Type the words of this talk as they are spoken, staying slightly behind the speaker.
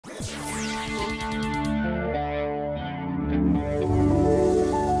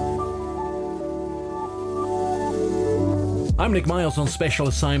I'm Nick Miles on special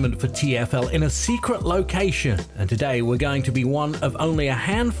assignment for TFL in a secret location, and today we're going to be one of only a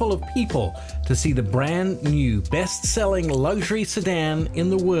handful of people to see the brand new best-selling luxury sedan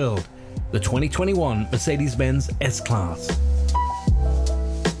in the world, the 2021 Mercedes-Benz S-Class.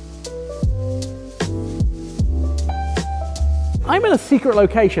 I'm in a secret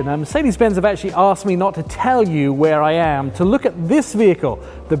location, and Mercedes-Benz have actually asked me not to tell you where I am to look at this vehicle,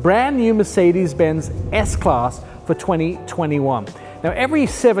 the brand new Mercedes-Benz S-Class for 2021. Now, every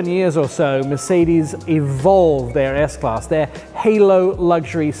 7 years or so, Mercedes evolve their S-Class, their halo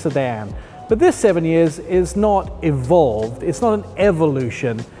luxury sedan. But this 7 years is not evolved, it's not an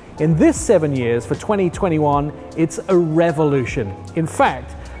evolution. In this 7 years, for 2021, it's a revolution. In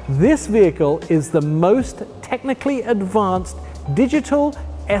fact, this vehicle is the most technically advanced digital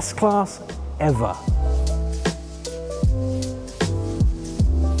S-Class ever.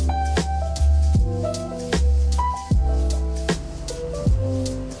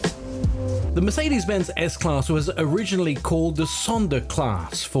 The Mercedes-Benz S-Class was originally called the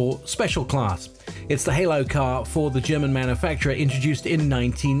Sonderklasse for special class. It's the halo car for the German manufacturer, introduced in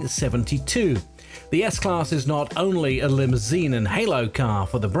 1972. The S-Class is not only a limousine and halo car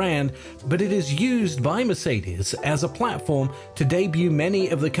for the brand, but it is used by Mercedes as a platform to debut many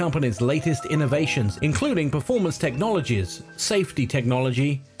of the company's latest innovations, including performance technologies, safety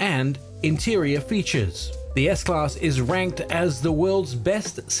technology, and interior features. The S-Class is ranked as the world's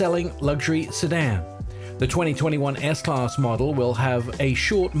best-selling luxury sedan. The 2021 S-Class model will have a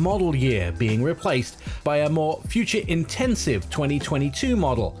short model year, being replaced by a more future-intensive 2022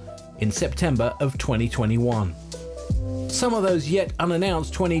 model in September of 2021. Some of those yet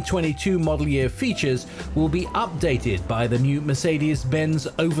unannounced 2022 model year features will be updated by the new Mercedes-Benz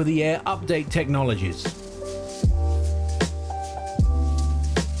over-the-air update technologies.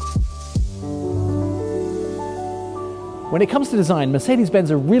 When it comes to design,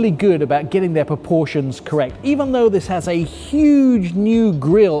 Mercedes-Benz are really good about getting their proportions correct. Even though this has a huge new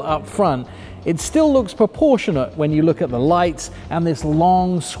grille up front, it still looks proportionate when you look at the lights and this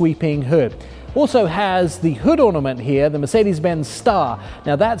long sweeping hood. Also has the hood ornament here, the Mercedes-Benz star.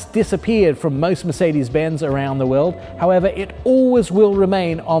 Now that's disappeared from most Mercedes-Benz around the world. However, it always will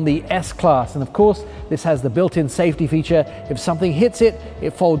remain on the S-Class. And of course, this has the built-in safety feature. If something hits it, it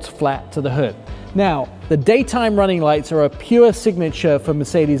folds flat to the hood. Now, the daytime running lights are a pure signature for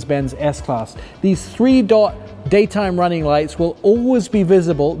Mercedes-Benz S-Class. These 3-dot daytime running lights will always be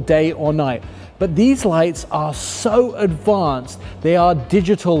visible day or night. But these lights are so advanced, they are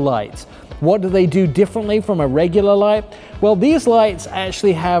digital lights. What do they do differently from a regular light? Well, these lights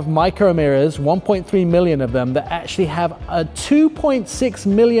actually have micro mirrors, 1.3 million of them, that actually have a 2.6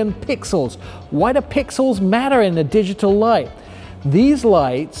 million pixels. Why do pixels matter in a digital light? These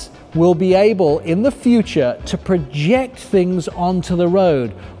lights will be able in the future to project things onto the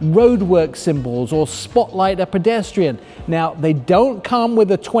road, roadwork symbols, or spotlight a pedestrian. Now, they don't come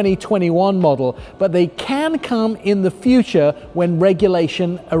with a 2021 model, but they can come in the future when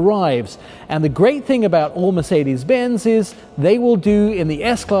regulation arrives. And the great thing about all Mercedes-Benz is they will do in the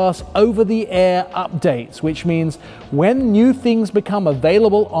S-Class over-the-air updates, which means when new things become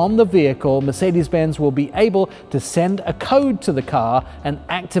available on the vehicle, Mercedes-Benz will be able to send a code to the car and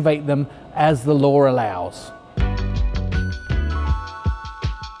activate them as the law allows.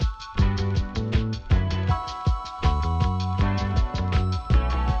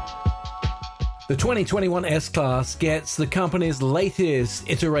 The 2021 S-Class gets the company's latest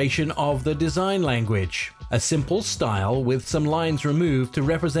iteration of the design language, a simple style with some lines removed to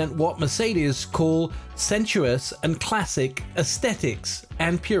represent what Mercedes call sensuous and classic aesthetics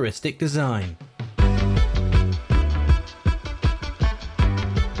and puristic design.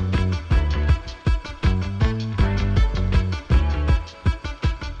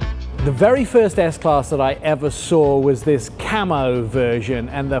 The very first S-Class that I ever saw was this camo version,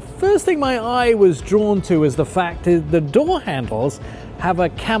 and the first thing my eye was drawn to was the fact that the door handles have a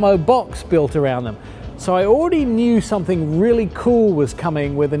camo box built around them. So I already knew something really cool was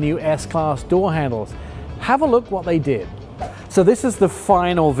coming with the new S-Class door handles. Have a look what they did. So this is the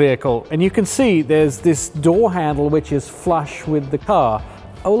final vehicle, and you can see there's this door handle which is flush with the car.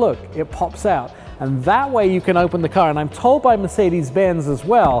 Oh look, it pops out. And that way you can open the car. And I'm told by Mercedes-Benz as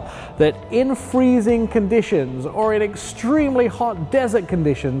well that in freezing conditions or in extremely hot desert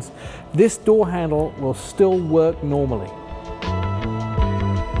conditions, this door handle will still work normally.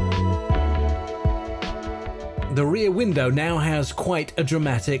 The rear window now has quite a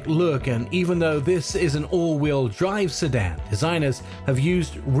dramatic look, and even though this is an all-wheel drive sedan, designers have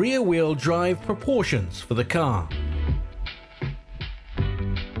used rear-wheel drive proportions for the car.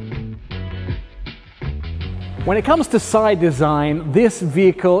 When it comes to side design, this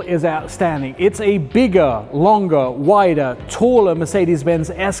vehicle is outstanding. It's a bigger, longer, wider, taller Mercedes-Benz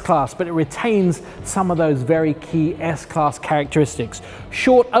S-Class, but it retains some of those very key S-Class characteristics.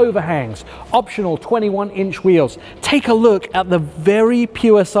 Short overhangs, optional 21-inch wheels. Take a look at the very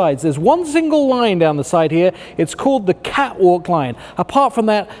pure sides. There's one single line down the side here. It's called the catwalk line. Apart from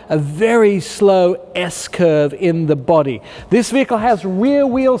that, a very slow S-curve in the body. This vehicle has rear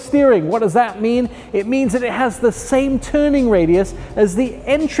wheel steering. What does that mean? It means that it has the same turning radius as the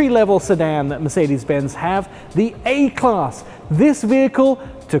entry-level sedan that Mercedes-Benz have, the A-Class. This vehicle,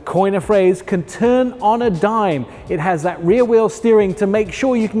 to coin a phrase, can turn on a dime. It has that rear wheel steering to make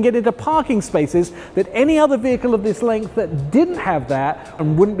sure you can get into parking spaces that any other vehicle of this length that didn't have that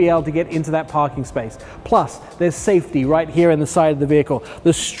and wouldn't be able to get into that parking space. Plus, there's safety right here in the side of the vehicle.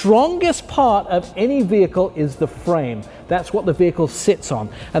 The strongest part of any vehicle is the frame. That's what the vehicle sits on.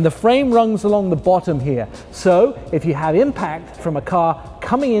 And the frame runs along the bottom here. So if you have impact from a car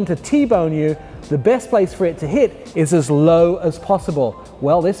coming in to T-bone you, the best place for it to hit is as low as possible.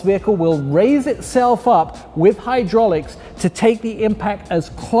 Well, this vehicle will raise itself up with hydraulics to take the impact as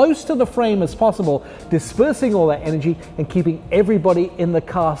close to the frame as possible, dispersing all that energy and keeping everybody in the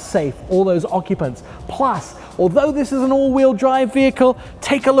car safe, all those occupants. Plus, although this is an all-wheel drive vehicle,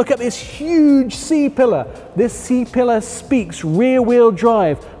 take a look at this huge C-pillar. This C-pillar speaks rear-wheel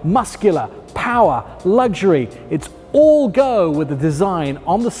drive, muscular, power, luxury. It's all go with the design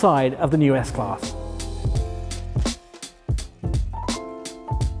on the side of the new S-Class.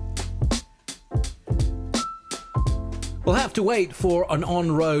 We'll have to wait for an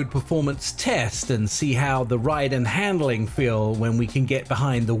on-road performance test and see how the ride and handling feel when we can get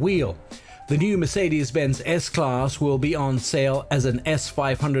behind the wheel. The new Mercedes-Benz S-Class will be on sale as an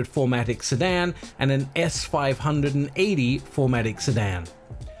S500 4MATIC sedan and an S580 4MATIC sedan.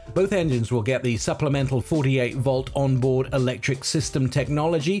 Both engines will get the supplemental 48-volt onboard electric system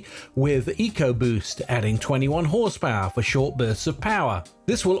technology with EcoBoost, adding 21 horsepower for short bursts of power.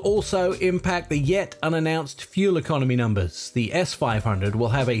 This will also impact the yet unannounced fuel economy numbers. The S500 will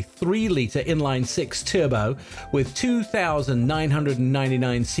have a 3-litre inline-6 turbo with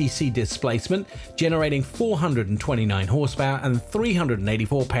 2,999cc displacement, generating 429 horsepower and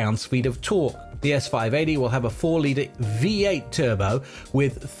 384 pounds-feet of torque. The S580 will have a 4-litre V8 turbo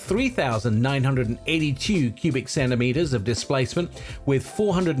with 3,982 cubic centimeters of displacement with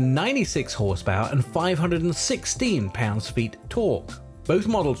 496 horsepower and 516 pounds-feet torque. Both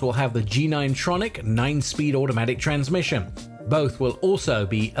models will have the G9-tronic 9-speed automatic transmission. Both will also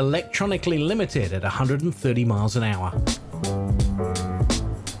be electronically limited at 130 miles an hour.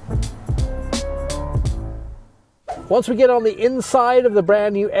 Once we get on the inside of the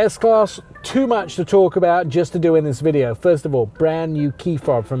brand new S-Class, too much to talk about just to do in this video. First of all, brand new key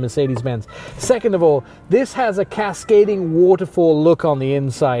fob from Mercedes-Benz. Second of all, this has a cascading waterfall look on the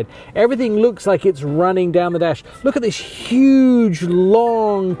inside. Everything looks like it's running down the dash. Look at this huge,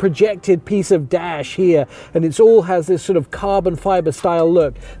 long, projected piece of dash here, and it all has this sort of carbon fiber style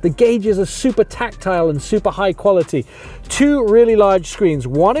look. The gauges are super tactile and super high quality. Two really large screens,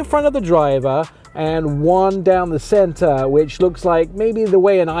 one in front of the driver and one down the center, which looks like maybe the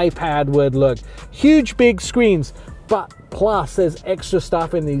way an iPad would look. Huge big screens, but plus there's extra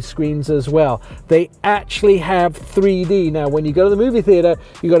stuff in these screens as well. They actually have 3D. Now when you go to the movie theater,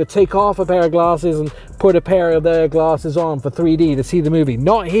 you got to take off a pair of glasses and put a pair of their glasses on for 3D to see the movie.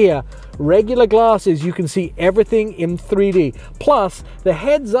 Not here. Regular glasses, you can see everything in 3D. Plus the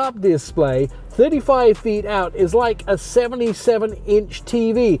heads-up display 35 feet out is like a 77-inch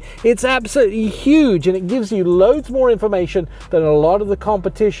TV. It's absolutely huge, and it gives you loads more information than a lot of the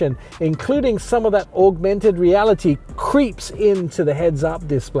competition, including some of that augmented reality creeps into the heads-up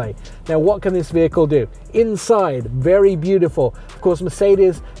display. Now, what can this vehicle do? Inside, very beautiful. Of course,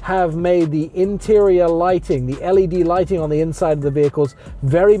 Mercedes have made the interior lighting, the LED lighting on the inside of the vehicles,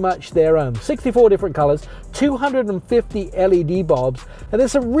 very much their own. 64 different colors, 250 LED bulbs, and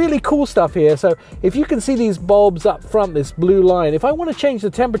there's some really cool stuff here. So if you can see these bulbs up front, this blue line, if I want to change the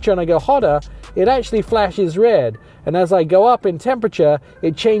temperature and I go hotter, it actually flashes red. And as I go up in temperature,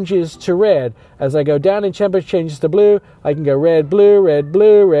 it changes to red. As I go down in temperature, it changes to blue. I can go red, blue, red,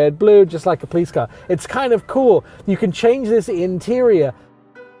 blue, red, blue, just like a police car. It's kind of cool. You can change this interior.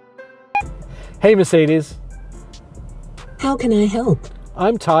 Hey, Mercedes. How can I help?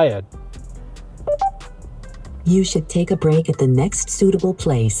 I'm tired. You should take a break at the next suitable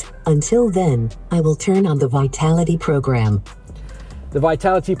place. Until then, I will turn on the Vitality program. the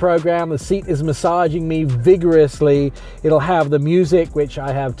Vitality program. The seat is massaging me vigorously. It'll have the music, which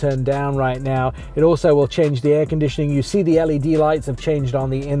I have turned down right now. It also will change the air conditioning. You see the LED lights have changed on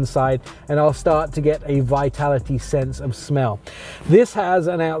the inside, and I'll start to get a Vitality sense of smell. This has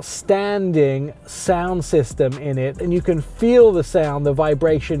an outstanding sound system in it, and you can feel the sound, the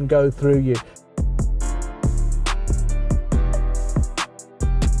vibration go through you.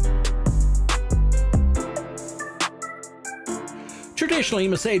 Traditionally,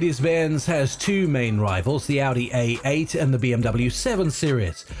 Mercedes-Benz has two main rivals, the Audi A8 and the BMW 7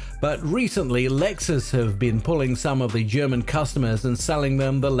 Series. But recently, Lexus have been pulling some of the German customers and selling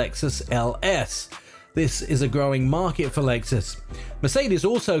them the Lexus LS. This is a growing market for Lexus. Mercedes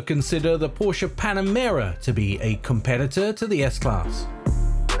also consider the Porsche Panamera to be a competitor to the S-Class.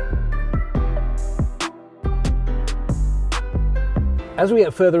 As we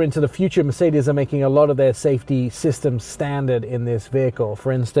get further into the future, Mercedes are making a lot of their safety systems standard in this vehicle.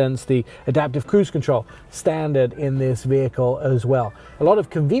 For instance, the adaptive cruise control standard in this vehicle as well. A lot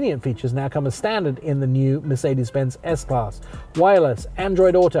of convenient features now come as standard in the new Mercedes-Benz S-Class. Wireless,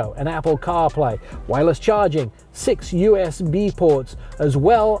 Android Auto, and Apple CarPlay, wireless charging, 6 USB ports, as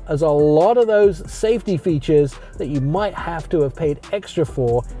well as a lot of those safety features that you might have to have paid extra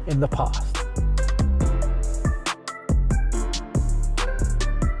for in the past.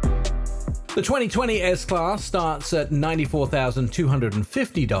 The 2020 S-Class starts at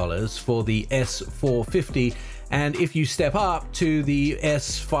 $94,250 for the S450, and if you step up to the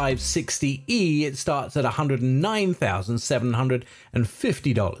S560e, it starts at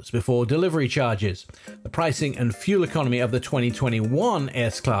 $109,750 before delivery charges. The pricing and fuel economy of the 2021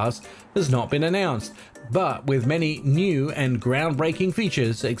 S-Class has not been announced, but with many new and groundbreaking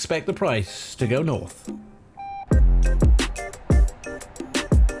features, expect the price to go north.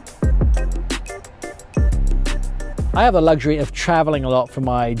 I have the luxury of traveling a lot for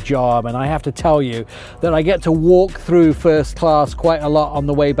my job, and I have to tell you that I get to walk through first class quite a lot on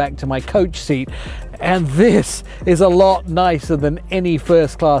the way back to my coach seat. And this is a lot nicer than any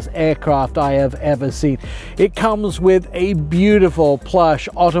first class aircraft I have ever seen. It comes with a beautiful plush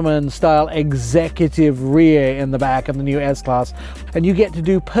Ottoman style executive rear in the back of the new S-Class, and you get to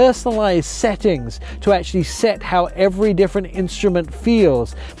do personalized settings to actually set how every different instrument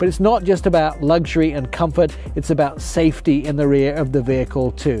feels. But it's not just about luxury and comfort, it's about safety in the rear of the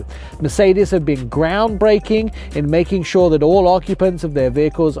vehicle too. Mercedes have been groundbreaking in making sure that all occupants of their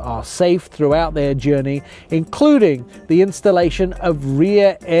vehicles are safe throughout their journey, including the installation of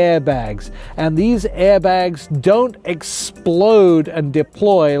rear airbags. And these airbags don't explode and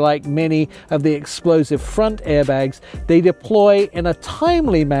deploy like many of the explosive front airbags. They deploy in a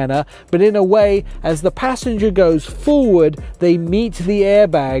timely manner, but in a way, as the passenger goes forward, they meet the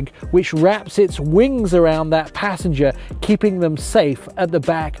airbag, which wraps its wings around that passenger, keeping them safe at the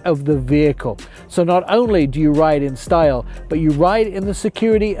back of the vehicle. So not only do you ride in style, but you ride in the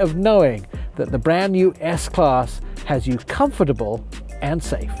security of knowing that the brand new S-Class has you comfortable and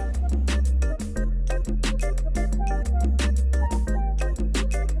safe.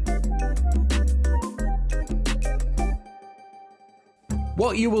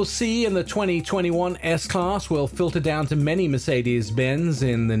 What you will see in the 2021 S-Class will filter down to many Mercedes-Benz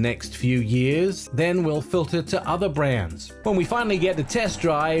in the next few years, then will filter to other brands. When we finally get to test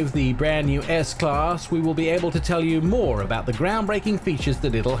drive the brand new S-Class, we will be able to tell you more about the groundbreaking features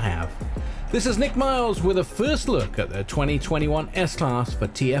that it'll have. This is Nick Miles with a first look at the 2021 S-Class for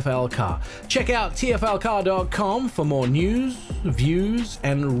TFL Car. Check out tflcar.com for more news, views,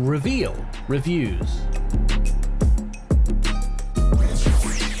 and reveal reviews.